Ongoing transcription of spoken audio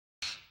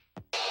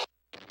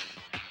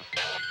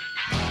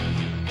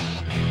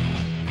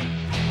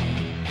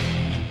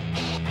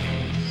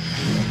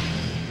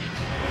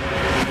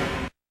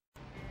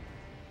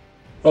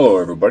Hello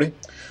everybody,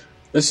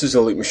 this is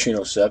Elite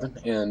Machine 07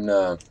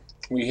 and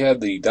we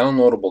had the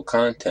downloadable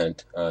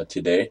content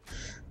today,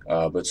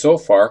 but so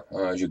far,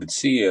 as you can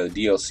see,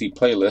 DLC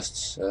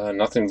playlists,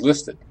 nothing's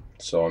listed.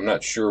 So I'm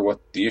not sure what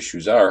the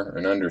issues are,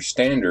 and under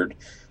standard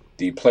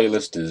the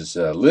playlist is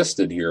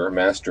listed here,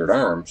 Master at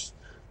Arms,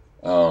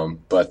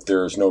 but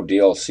there's no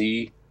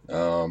DLC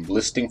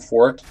listing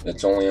for it.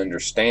 It's only under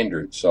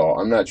standard, so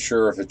I'm not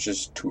sure if it's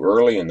just too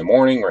early in the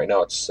morning. Right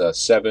now it's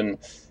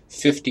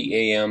 7:50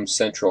 a.m.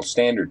 Central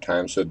Standard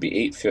Time, so it'd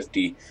be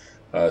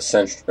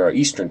 8:50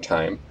 Eastern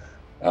Time.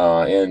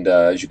 And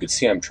as you can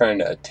see, I'm trying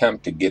to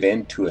attempt to get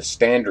into a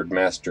standard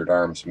Master at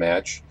Arms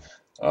match,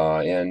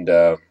 and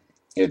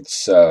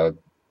it's as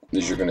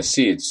you're going to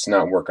see, it's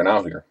not working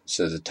out here. It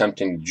says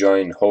attempting to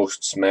join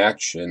host's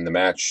match, and the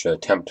match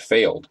attempt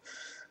failed.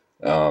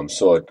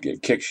 So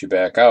it kicks you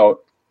back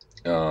out.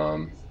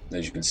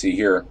 As you can see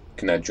here,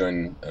 cannot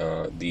join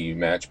the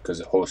match because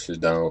the host has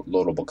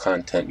downloadable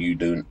content. You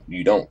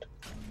don't.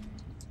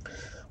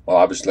 Well,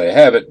 obviously I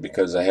have it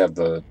because I have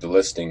the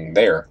listing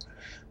there.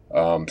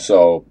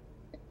 So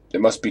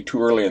it must be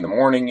too early in the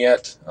morning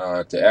yet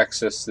to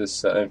access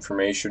this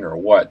information or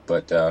what.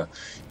 But I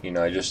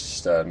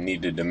just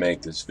needed to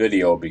make this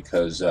video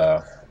because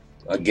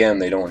again,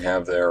 they don't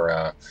have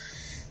their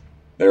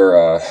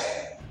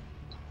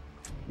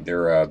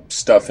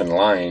stuff in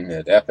line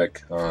at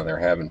Epic. They're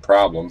having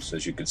problems.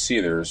 As you can see,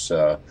 there's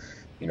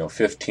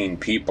 15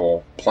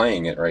 people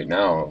playing it right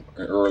now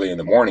early in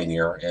the morning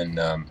here, and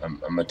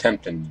I'm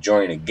attempting to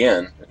join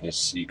again.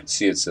 You can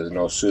see it says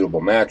no suitable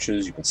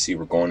matches. You can see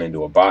we're going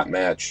into a bot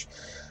match,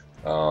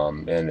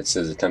 and it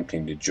says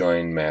attempting to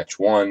join match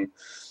 1.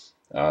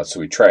 So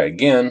we try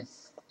again,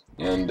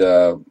 and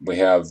we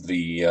have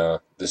the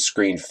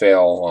screen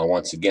fail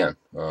once again.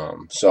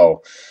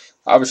 So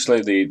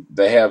obviously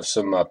they have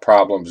some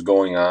problems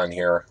going on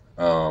here.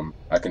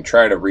 I can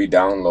try to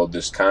re-download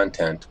this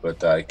content,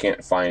 but I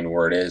can't find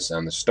where it is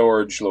on the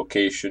storage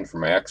location for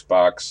my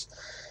Xbox.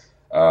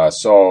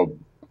 So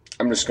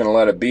I'm just going to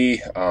let it be.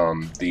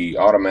 The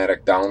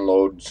automatic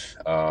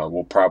download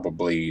will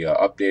probably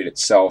update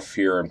itself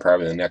here in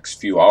probably the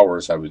next few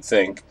hours, I would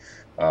think,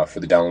 for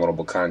the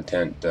downloadable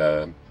content.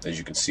 As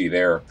you can see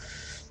there,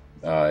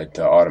 it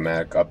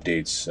automatic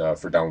updates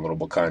for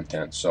downloadable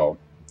content. So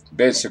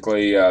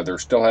basically, they're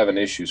still having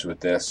issues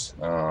with this.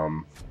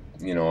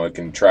 I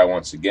can try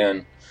once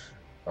again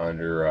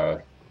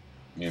under,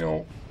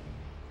 let's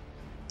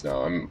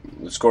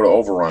go to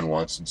Overrun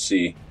once and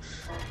see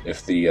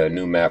if the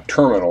new map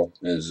terminal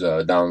is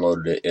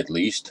downloaded at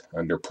least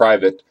under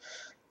private.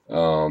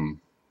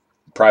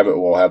 Private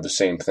will have the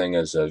same thing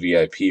as a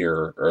VIP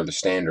or the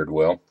standard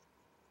will.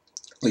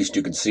 At least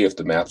you can see if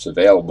the map's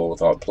available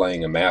without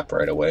playing a map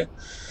right away.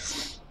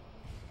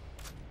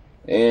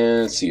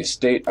 And let's see,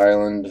 Estate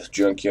Island,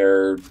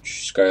 Junkyard,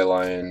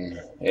 Skyline,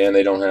 and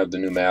they don't have the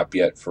new map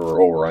yet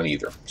for Overrun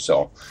either.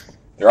 So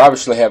they're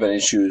obviously having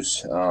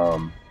issues,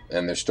 and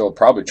they're still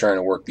probably trying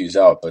to work these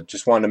out. But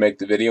just wanted to make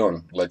the video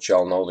and let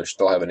y'all know they're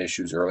still having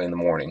issues early in the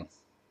morning.